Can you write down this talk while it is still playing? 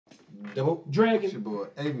Dope Dragon. It's your boy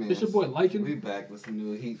AMENZ. It's your boy Lycan. We back with some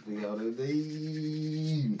new heat for y'all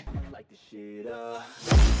today. Like the shit up.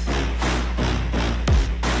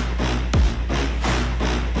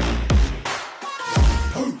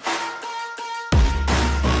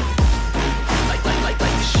 Like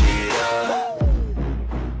the shit up.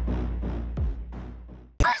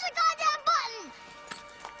 Push the goddamn button!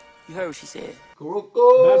 You heard what she said.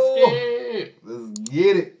 Kuroko. That's it. Let's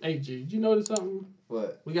get it. Hey, G, did you notice something?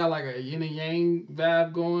 What? We got like a yin and yang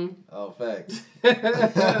vibe going. Oh, facts. I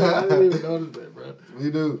didn't even notice that, bro. We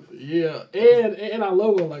do. Yeah, and our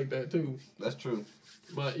logo like that too. That's true.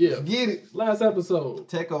 But yeah, Let's get it. last episode.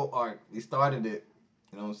 Teiko arc. We started it.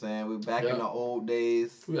 You know what I'm saying? We're back in the old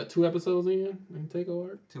days. We got 2 episodes in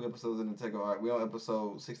Teiko arc. 2 episodes in the Teiko arc. We're on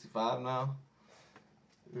episode 65 now.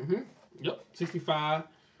 Yep, 65.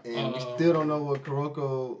 And we still don't know what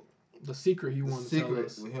Kuroko... The secret he wanted to tell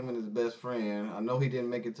us. with him and his best friend. I know he didn't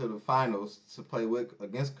make it to the finals to play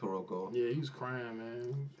against Kuroko. Yeah, he was crying,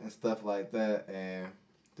 man. And stuff like that. And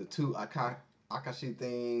the 2 AKASHI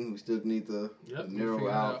thing, we still need to narrow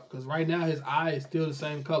out. Because right now his eye is still the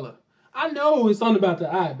same color. I know it's something about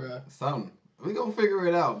the eye, bro. Something. We gonna figure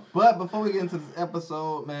it out. But before we get into this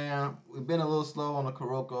episode, man, we've been a little slow on the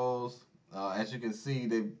Kurokos. As you can see,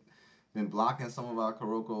 they've been blocking some of our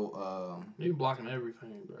Kuroko. They blocking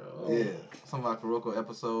everything, bro. Yeah, some of our Kuroko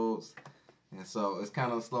episodes. And so it's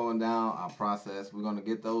kind of slowing down our process. We're gonna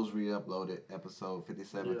get those re-uploaded, episode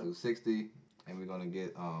 57 through 60, and we're gonna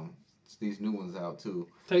get these new ones out too.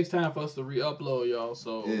 Takes time for us to re-upload, y'all.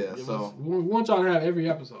 So yeah, we want y'all to have every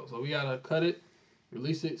episode. So we gotta cut it,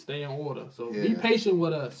 release it, stay in order. So be patient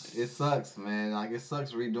with us. It sucks, man. Like, it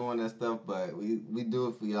sucks redoing that stuff, but we do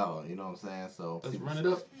it for y'all. You know what I'm saying? So let's run it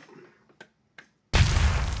up.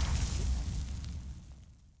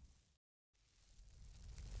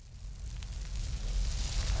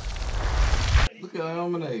 Look at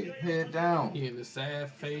Lemonade, head down. He in the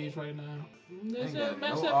sad phase right now. Ain't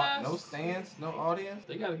got no stands, no audience.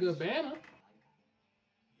 They got a good banner.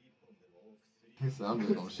 He said, I'm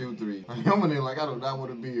just gonna shoot 3. Lemonade like, I do not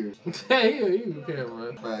want a beard. Hey, he was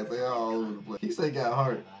camera. Fact, they all over the place. He said he got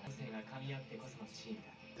heart.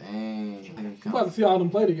 Dang. I'm about to see all them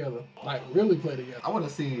play together. Like, really play together. I want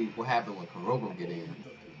to see what happened when Kuroko get in.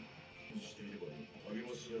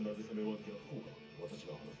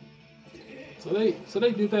 So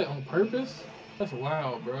they did that on purpose? That's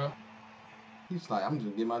wild, bro. He's like, I'm just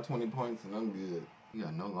gonna get my 20 points and I'm good. You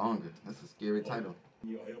got no longer. That's a scary title.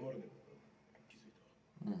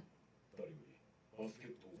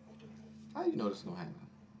 How you know this is gonna happen?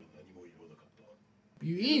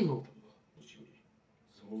 You evil.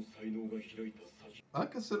 I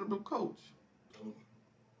consider him coach.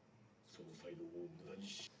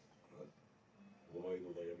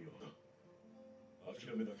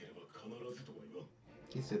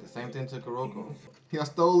 He said the same thing to Kuroko. I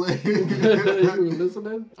stole it. You were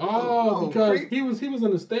listening? Oh, because he was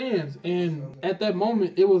in the stands, and at that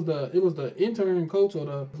moment it was the intern coach or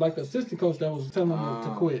the assistant coach that was telling him to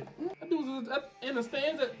quit. That dude was in the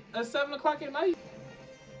stands at 7 o'clock at night.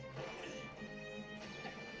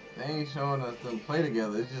 They ain't showing us them play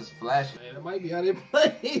together. It's just flashing. Man, that might be how they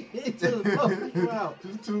play. It's just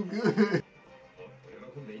It's too good.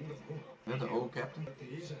 That's the old captain.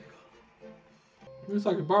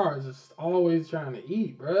 MURASAKIBARA is just always trying to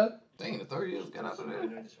eat, bruh. Dang, the 30 years got out of there.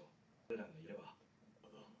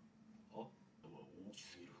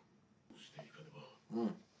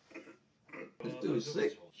 This dude's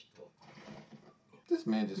sick. This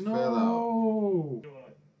man just fell out.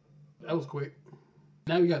 That was quick.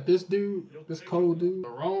 Now we got this dude, this cold dude. The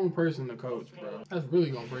wrong person to coach, bro. That's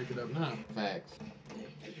really gonna break it up now. Facts.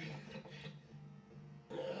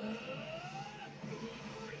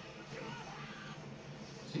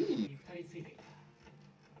 Gee.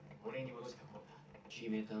 She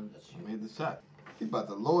made the shot. He about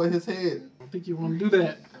to lower his head. I don't think you want to do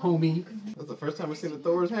that, homie. That's the first time I've seen the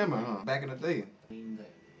Thor's hammer, huh? Back in the day.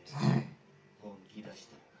 Dang.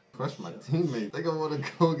 Crush my teammates. They gonna want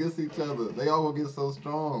to go against each other. They all gonna get so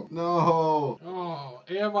strong. No. Oh,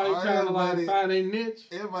 everybody trying to like find a niche.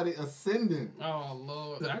 Everybody ascending. Oh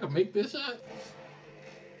Lord, I can make this shot.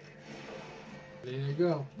 There you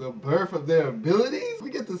go. The birth of their abilities. We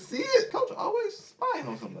get to see it. Coach always spying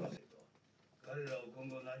on somebody.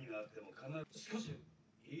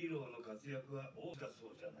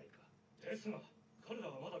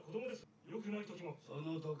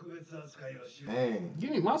 Man,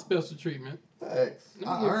 give me my special treatment. Thanks.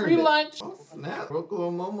 I earned free lunch. Oh, snap. Kuroko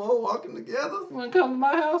and Momo walking together. You wanna come to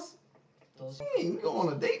my house? He ain't go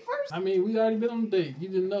on a date first. I mean, we already been on a date. You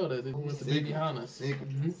didn't know that with the baby Hana.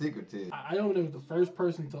 Secretive. I don't know was the first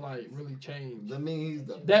person to like really change. That means he's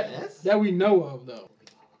the That best? that we know of though.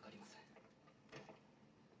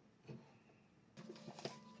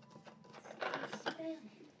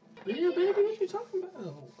 Yeah, baby, what you talking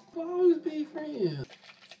about? We'll always be friends.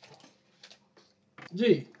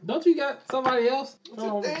 Gee, don't you got somebody else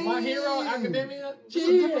from My Hero Academia? It's a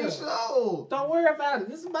different Gee, show. don't worry about it.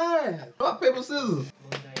 This is mine. Rock, paper, scissors.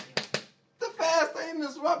 The fast thing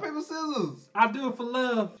is rock, paper, scissors. I do it for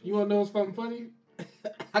love. You wanna know something funny?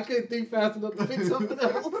 I couldn't think fast enough to pick something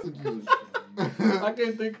else. I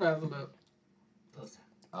couldn't think fast enough.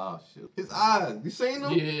 Oh, shit. His eyes. You seen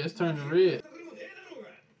them? Yeah, it's turning red.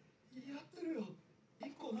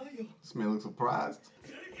 This man looks surprised.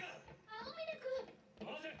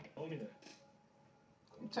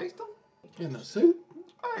 You chased him? In a suit?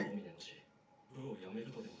 Hey.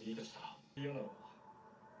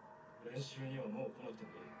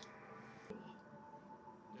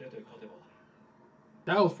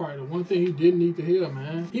 That was probably the one thing he didn't need to hear,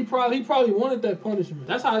 man. He probably wanted that punishment.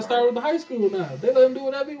 That's how it started with the high school now. They let him do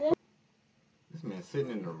whatever he wants. This man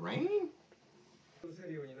sitting in the rain?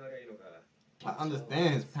 I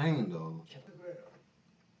understand his pain, though.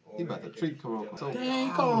 He about to treat Kuroko so Dang,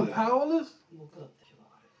 you call him powerless?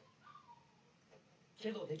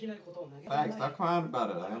 Facts, stop crying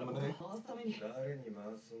about it, Ayamane.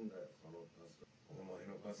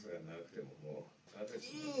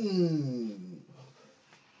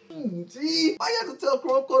 Gee, why you have to tell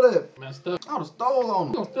Kuroko that? Messed up. I would've stole on You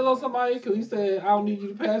him. gonna steal on somebody because he said, I don't need you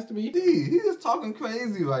to pass to me? Gee, he just talking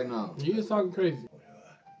crazy right now. You just talking crazy.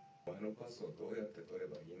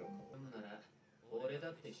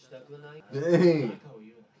 Dang.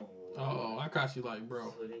 Oh, AKASHI like,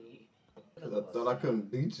 bro. I thought I couldn't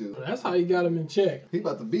beat you. That's how he got him in check. He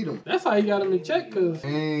about to beat him. That's how he got him in check, because...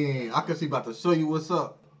 Dang, AKASHI about to show you what's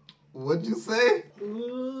up. What'd you say?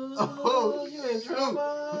 Oh, you in trouble.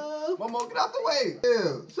 Momo, get out the way.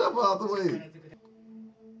 Yeah, shove her out the way.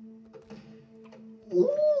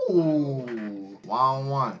 Ooh.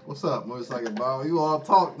 1-on-1. What's up, MURASAKIBARA? You all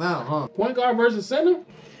talk now, huh? Point guard versus center?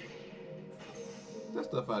 That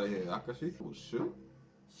stuff out of here, AKASHI. Oh, shoot.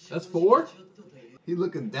 That's 4? He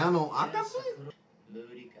looking down on AKASHI?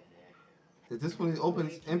 Is this when he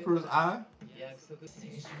opens Emperor's eye?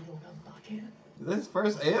 Is that his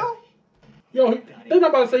first L? Yo, they not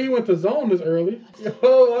about to say he went to zone this early.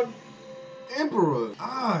 Yo, Emperor's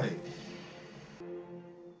eye.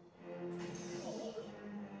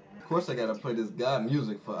 Of course I gotta play this guy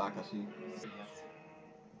music for AKASHI.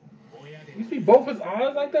 you see both his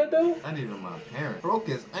eyes like that, though? Not even my parents. Broke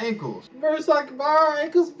his ankles. MURASAKIBARA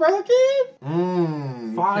ankles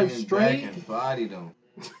broken? 5 straight? And bodied him.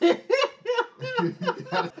 I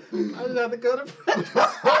just have to go to practice.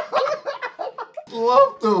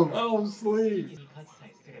 Loved him. Oh, sleep.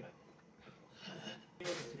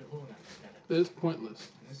 It's pointless.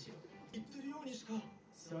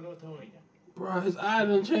 Bro, his eye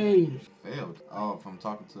done changed. Failed. Oh, from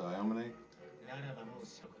talking to Ayamane?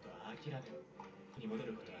 He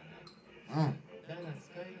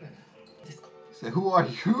said, who are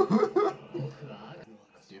you?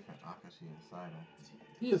 Different AKASHI inside him.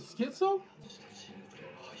 He a schizo?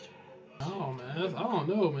 Oh, man. I don't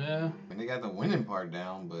know, man. And they got the winning part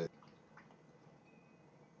down, but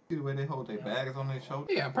see the way they hold their bags on their shoulders?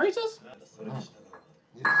 He got braces?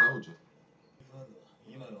 He's a soldier.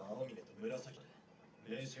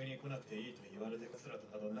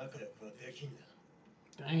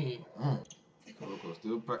 Dang. Kuroko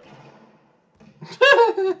still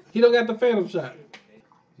He don't got the phantom shot.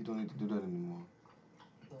 He don't need to do that anymore.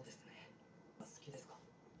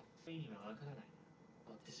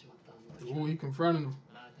 Ooh, he confronted him.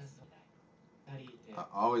 I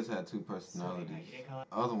always had 2 personalities.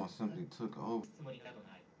 The other one simply took over.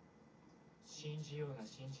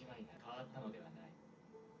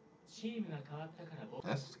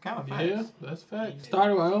 That's kind of facts. Yeah, that's fact.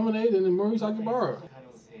 Started with Ayamane and then MURASAKIBARA.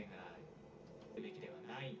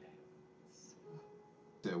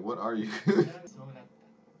 Said, what are you?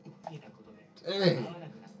 Dang.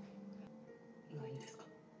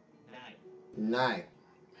 9.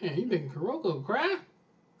 Man, you making Kuroko cry?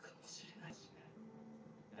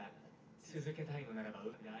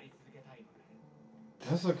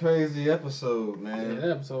 That's a crazy episode, man. Yeah, that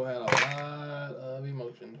episode had a lot of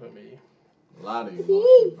emotion for me. A lot of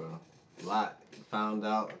emotion, bro. A lot. Found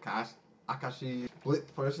out AKASHI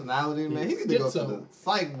split personality, man. He need to go to the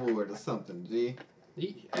psych ward or something, G.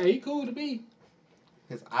 He cool to be.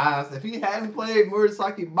 His eyes. If he hadn't played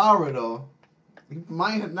MURASAKIBARA, though, He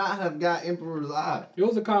might not have got Emperor's Eye. It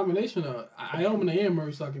was a combination of Iomine and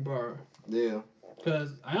Murasakibara. Yeah.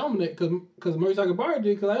 Because Murasakibara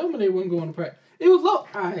did, because Iomine wasn't going to practice. It was low.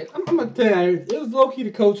 Alright, I'm gonna tell you, it was low key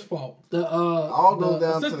the coach's fault. All goes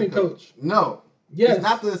down assistant to the coach. No. Yes. It's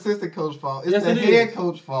not the assistant coach's fault. It's Yes, the it head is.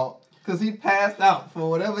 coach's fault. Because he passed out for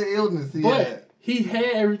whatever illness he had. But he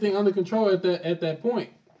had everything under control at that point.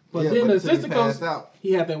 But Yeah, then the until he assistant coach, passed out.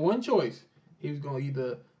 he had that one choice. He was gonna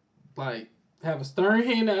either have a stern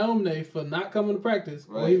hand at Iomine for not coming to practice,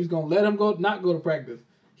 or he was gonna let him not go to practice.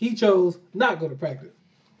 He chose not go to practice.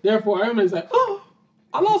 Therefore, Iomine's like, oh,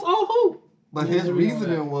 I lost all hope. But his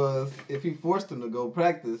reasoning was, if he forced him to go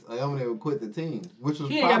practice, Iomine would quit the team, which was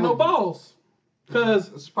he ain't got no balls.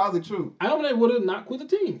 Because it's probably true. Iomine would have not quit the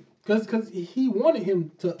team because he wanted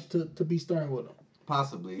him to be stern with him.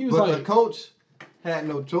 Possibly, he was but like, the coach had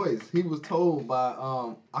no choice. He was told by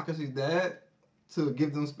Akashi's dad to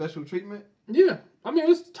give them special treatment. Yeah, I mean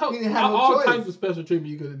it's all choice. types of special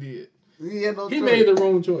treatment you could have did. He had no choice. He made the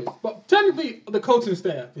wrong choice. But technically, the coaching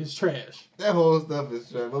staff is trash. That whole stuff is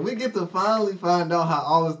trash. But we get to finally find out how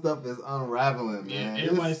all this stuff is unraveling, man. Yeah,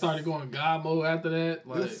 everybody started going God mode after that.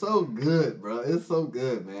 Like, it's so good, bro. It's so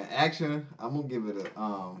good, man. Action. I'm gonna give it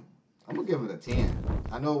a 10.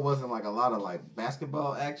 I know it wasn't like a lot of like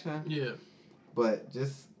basketball action. Yeah. But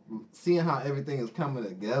just seeing how everything is coming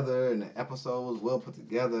together and the episode was well put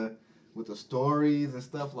together with the stories and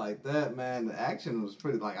stuff like that, man, the action was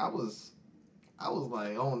pretty, like, I was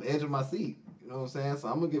like on the edge of my seat. You know what I'm saying? So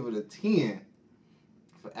I'm going to give it a 10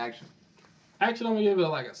 for action. Action, I'm going to give it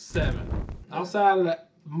like a 7. Yeah. Outside of that,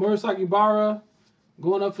 Murasakibara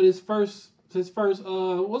going up for his first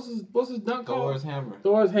what's his dunk called?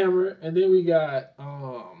 Thor's Hammer. And then we got,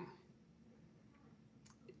 I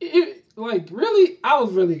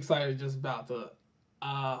was really excited just about the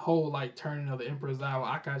whole like turning of the Emperor's Eye with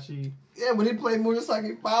Akashi. Yeah, when he played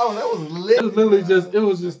Murasakibara, that was lit. It was literally it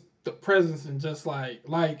was just the presence and just like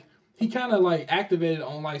he kind of like activated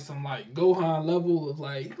on like some like Gohan level of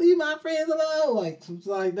like leave my friends alone, like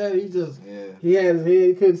something like that. He had his head,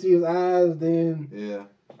 he couldn't see his eyes. Then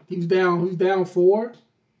he was down 4.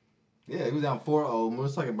 Yeah, he was down 4-0.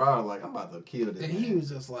 Murasakibara like, I'm about to kill this. And he was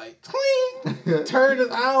just like cling, turned his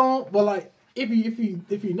eye on. But like if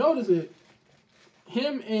you notice it,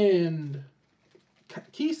 him and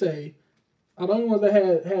Kisei are the only ones that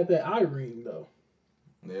had that eye ring though.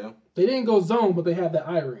 Yeah. They didn't go zone, but they had that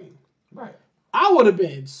eye ring. Right. I would have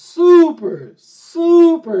been super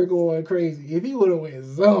going crazy if he would have went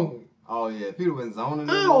zone. Oh yeah, if he would have been zoning.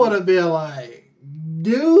 I would have been like,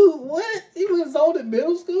 dude, what? He was zoned in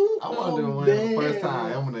middle school? I wonder when the first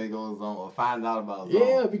time Eminem goes zone or find out about zone.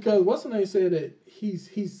 Yeah, because what's the name said that he's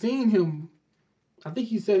seen him. I think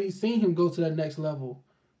he said he's seen him go to that next level,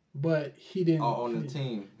 but he didn't. Oh, on the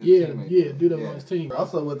team. Do that on his team.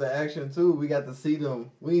 Also with the action too, we got to see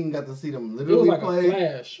them. We even got to see them literally it was like play. A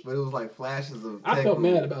flash, but it was like flashes of. I felt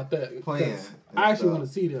mad about that. Playing. I actually want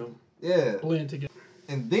to see them. Yeah. Blend together.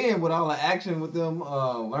 And then with all the action with them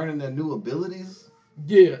learning their new abilities.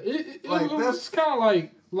 Yeah, it was kind of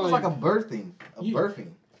like it's like a birthing.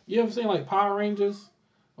 Birthing. You ever seen like Power Rangers?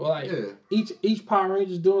 Or like each Power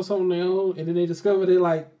Ranger's doing something on their own, and then they discover they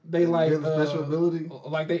like special ability,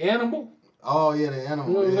 like they animal. Oh yeah, the animal.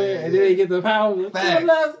 You know what I'm saying? And then they get the power. They do that.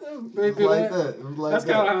 That's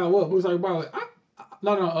kind of how it was. It was like, bro,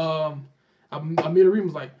 Amira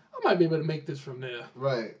was like, I might be able to make this from there.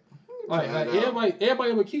 Right. Like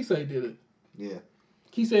everybody but Kisei did it. Yeah.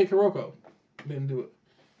 Kisei and Kuroko didn't do it.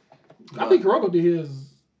 I think Kuroko did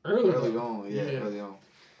his early on. Yeah, early on.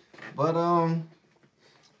 But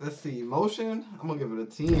let's see, emotion. I'm gonna give it a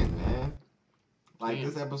 10, man. Like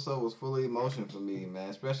this episode was fully emotion for me, man.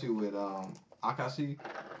 Especially with Akashi.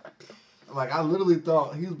 Like I literally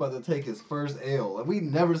thought he was about to take his first L. Like we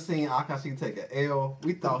never seen Akashi take an L.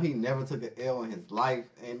 We thought he never took an L in his life,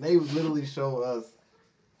 and they literally show us.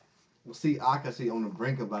 We'll see Akashi on the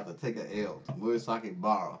brink about to take an L to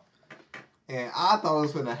Murasakibara. And I thought it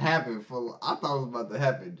was going to happen. I thought it was about to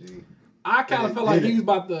happen, G. I kind of felt like he was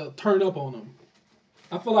about to turn up on him.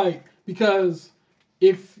 I feel like, because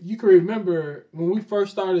if you can remember, when we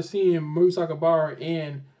first started seeing Murasakibara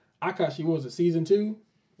and Akashi, what was it, season 2?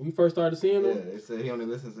 When we first started seeing him? Yeah, they said he only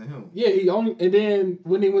listens to him. Yeah, and then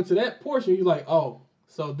when they went to that portion, you're like, oh,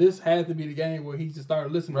 so this had to be the game where he just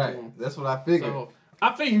started listening to him. That's what I figured. So,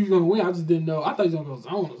 I figured he was going to win. I just didn't know. I thought he was going to go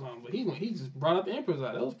zone or something. But he just brought out the Emperor's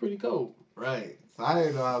Eye. That was pretty cool. Right. So I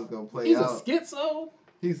didn't know how it was going to play out. He's a schizo?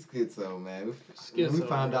 He's schizo, man. When we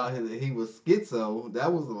found out he was schizo,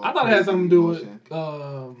 that was a lot. I thought it had something to do with...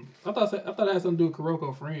 I thought it had something to do with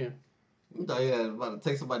Kuroko friend. You thought you was about to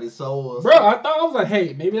take somebody's soul or Bro, something. I thought I was like,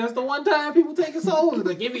 hey, maybe that's the one time people take a soul.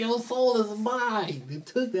 Like, give me your soul as mine. They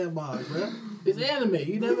took that mine, bro. It's anime.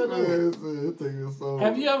 You never know.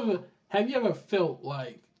 Have you ever felt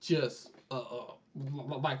like just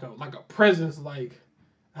like a presence, like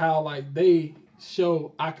how like they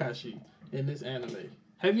show Akashi in this anime?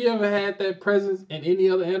 Have you ever had that presence in any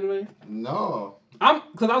other anime? No.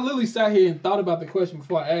 Because I literally sat here and thought about the question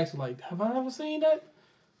before I asked, like, have I ever seen that?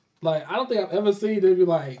 Like, I don't think I've ever seen them be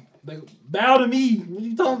like, bow to me. What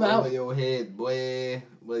you talking about? Over your head, boy.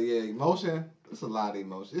 But yeah, emotion. It's a lot of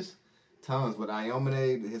emotion. It's tons. But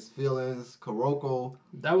Ayomine, his feelings, Kuroko.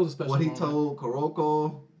 That was a special What he moment. told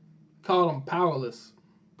Kuroko. Called him powerless.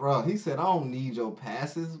 Bro, he said, I don't need your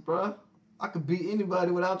passes, bro. I could beat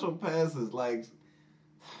anybody without your passes. Like,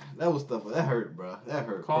 that was stuff. That hurt, bro. That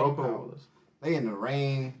hurt. Called him Kuroko, powerless. they in the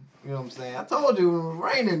rain. You know what I'm saying? I told you, when it's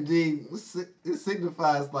raining, G, it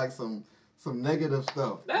signifies like some negative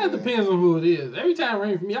stuff. That depends on who it is. Every time it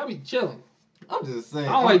rains for me, I be chilling. I'm just saying.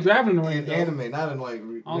 I don't like driving in the rain, in though. anime, not in like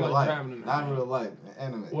real I don't like life. driving in the Not in rain. real life. In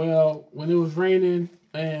anime. Well, when it was raining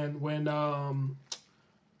and when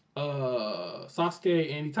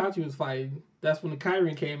Sasuke and Itachi was fighting, that's when the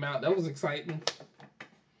Kyren came out. That was exciting.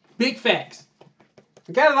 Big facts.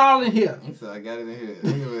 I got it all in here. So I got it in here.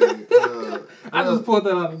 Anyway, I just pulled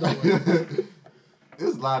that out of the door.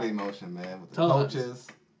 There's a lot of emotion, man. With the Tons. coaches,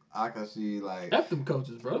 Akashi, like F them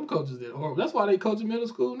coaches, bro. Them coaches did horrible. That's why they coach in middle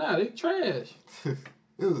school now. They trash. it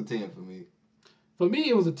was a 10 for me. For me,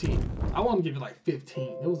 it was a 10. I want to give it like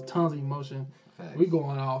 15. There was tons of emotion. Facts. We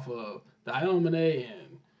going off of the Ayomine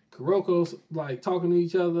and Kuroko's like talking to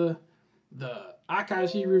each other. The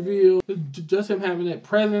Akashi reveal. Just him having that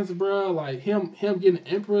presence, bro. Like him getting the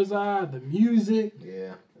Emperor's eye. The music.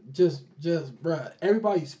 Yeah. Just, bro.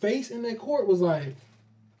 Everybody's face in that court was like.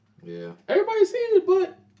 Yeah. Everybody seen it,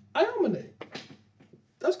 but Ayomine.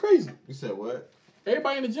 That's crazy. You said what?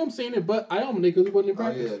 Everybody in the gym seen it, but Ayomine because he wasn't in Oh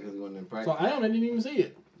practice. yeah, because he wasn't in practice. So Ayomine didn't even see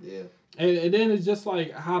it. Yeah. And then it's just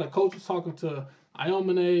like how the coach was talking to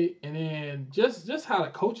Ayomine, and then just how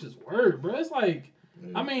the coaches were, bro. It's like,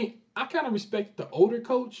 I mean, I kind of respect the older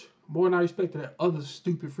coach more than I respected that other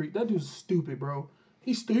stupid freak. That dude's stupid, bro.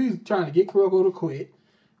 He's trying to get Kuroko to quit.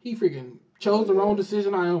 He freaking chose the wrong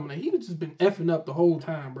decision on Ayomine. He just been effing up the whole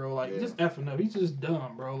time, bro. Like, just effing up. He's just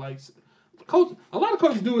dumb, bro. Like, coach. A lot of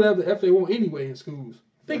coaches do whatever the F they want anyway in schools.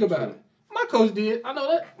 Think about it. My coach did. I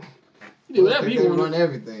know that. He did whatever he They wanted. run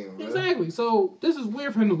everything, bro. Exactly. So this is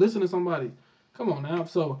weird for him to listen to somebody. Come on now.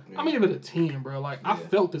 So I'm gonna give it a 10, bro. Like I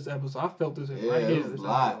felt this episode. I felt this right here. It was This a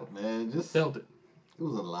lot, episode. man. Just Felt it. It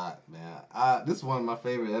was a lot, man. This is one of my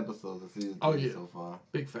favorite episodes of season 3 so far.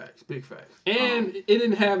 Big facts. Big facts. And it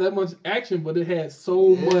didn't have that much action, but it had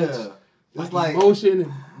so much it's like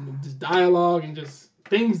emotion and just dialogue and just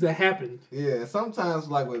things that happened. Yeah, sometimes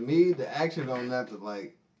like with me, the action don't have to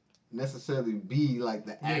like necessarily be like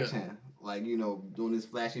the action. Like, you know, doing this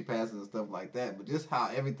flashy passes and stuff like that. But just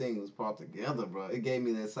how everything was brought together, bro. It gave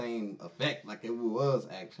me that same effect like it was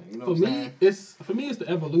action. You know what I'm saying? For me, it's the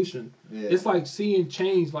evolution. Yeah. It's like seeing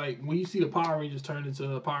change. Like when you see the Power Rangers turn into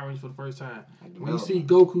the Power Rangers for the first time. When you see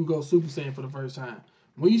Goku go Super Saiyan for the first time.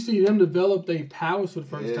 When you see them develop their powers for the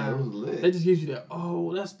first time. It was lit. That just gives you that,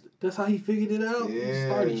 oh, that's how he figured it out. Yeah. He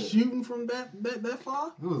started shooting from that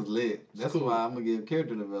far. It was lit. That's cool. why I'm going to give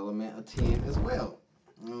character development a 10 as well.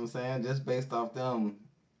 You know what I'm saying? Just based off them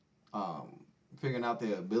figuring out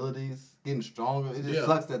their abilities, getting stronger. It just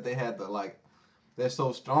sucks that they had to, like, they're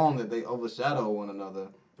so strong that they overshadow one another.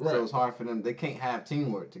 Right. So it's hard for them. They can't have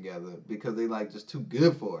teamwork together because they, like, just too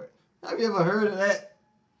good for it. Have you ever heard of that?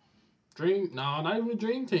 Not even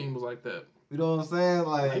Dream Team was like that. You know what I'm saying?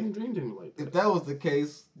 Like, not even Dream Team was like that. If that was the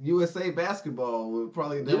case, USA basketball would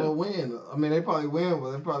probably never win. I mean, they probably win,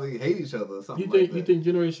 but they probably hate each other or something like that. You think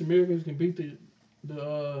Generation Miracles can beat the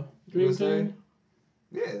Dream USA? Team?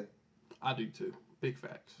 Yeah. I do too. Big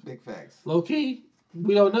facts. Big facts. Low key,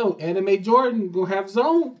 we don't know. Anime Jordan gonna have his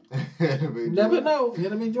own. Never know.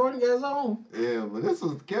 Anime Jordan got his own. Yeah, but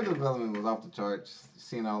character development was off the charts.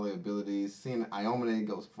 Seeing all the abilities, seeing Ayomine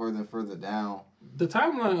goes further and further down. The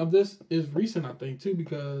timeline of this is recent, I think, too,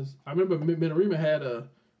 because I remember Minarima had a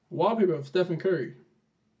wallpaper of Stephen Curry.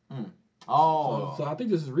 Oh. So I think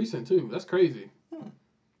this is recent too. That's crazy.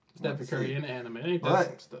 Stephen Curry in the anime. Ain't that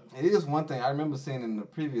some stuff? It is one thing I remember seeing in the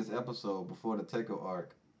previous episode before the Teiko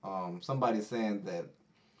arc, somebody saying that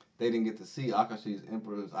they didn't get to see Akashi's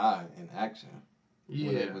Emperor's Eye in action. Yeah.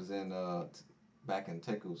 When it was in back in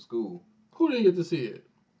Teiko school. Who didn't get to see it?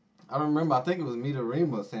 I remember, I think it was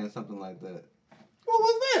Minarima saying something like that. What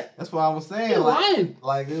was that? That's what I was saying. You're lying.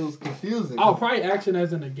 Like, it was confusing. Oh, probably action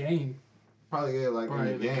as in a game. Probably like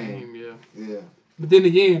Probably in the game. yeah. Yeah. But then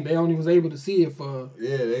again, they only was able to see it for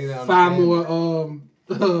Yeah, they didn't 5 understand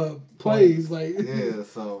more plays. Like yeah,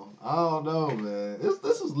 so I don't know, man. This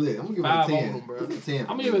was lit. I'm gonna give 5 it a 10. on them, bro. This is a 10.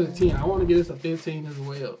 I'm gonna give it a 10. I want to give this a 15 as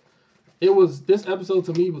well. This episode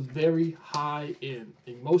to me was very high in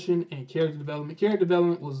emotion and character development. Character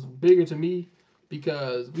development was bigger to me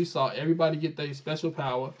because we saw everybody get their special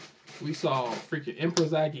power. We saw freaking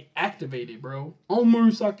Emperor's Eye get activated, bro. On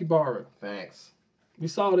MURASAKIBARA. Facts. We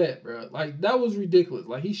saw that, bro. Like, that was ridiculous.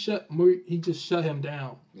 Like, he just shut him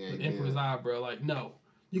down with Emperor's Eye, bro. Like, no.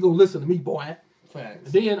 You gonna listen to me, boy.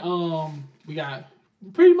 Facts. Then, we got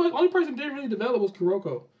pretty much, only person that didn't really develop was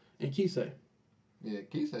Kuroko and Kisei. Yeah,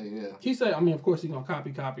 Kisei, yeah. Kisei, I mean, of course, he's gonna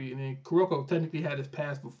copy. And then Kuroko technically had his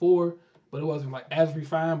past before, but it wasn't, like, as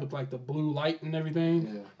refined with, like, the blue light and everything.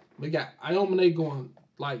 Yeah. We got Iomine going,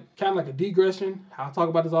 like, kind of like a degression. I talk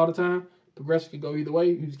about this all the time. Progression could go either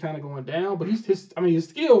way. He was kind of going down, but his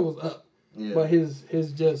skill was up. Yeah. But his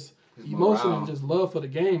emotion morale. And just love for the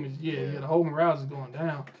game is the whole morale is going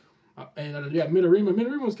down. And Minarima.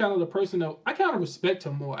 Minarima was kind of the person that I kind of respect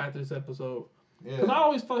him more after this episode. Yeah. Because I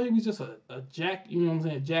always thought he was just a jack, you know what I'm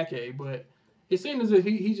saying, jack-a. But it seemed as if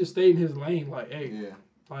he just stayed in his lane. Like, hey,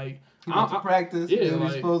 like he went to practice. Yeah, what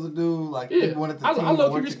he's supposed to do. Like, yeah. he wanted to. I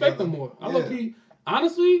low-key respect him more. I low-key,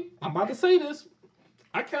 honestly, I'm about to say this.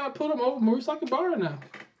 I kind of put him over MURASAKIBARA now.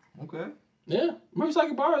 Okay. Yeah,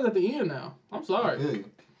 MURASAKIBARA is at the end now. I'm sorry.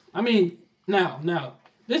 I mean, now,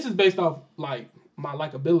 this is based off like my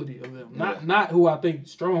likability of them, not who I think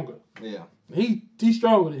is stronger. Yeah. He's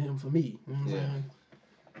stronger than him for me. You know what I'm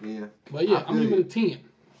saying? Yeah. But yeah, I'm giving it a 10.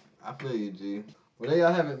 I feel you, G. Well, there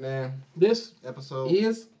y'all have it, man. This episode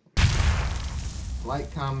is.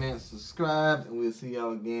 Like, comment, subscribe, and we'll see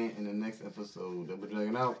y'all again in the next episode. Double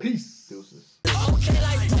Dragon out. Peace. Deuces. Okay,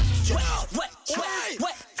 like,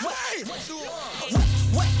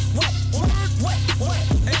 what?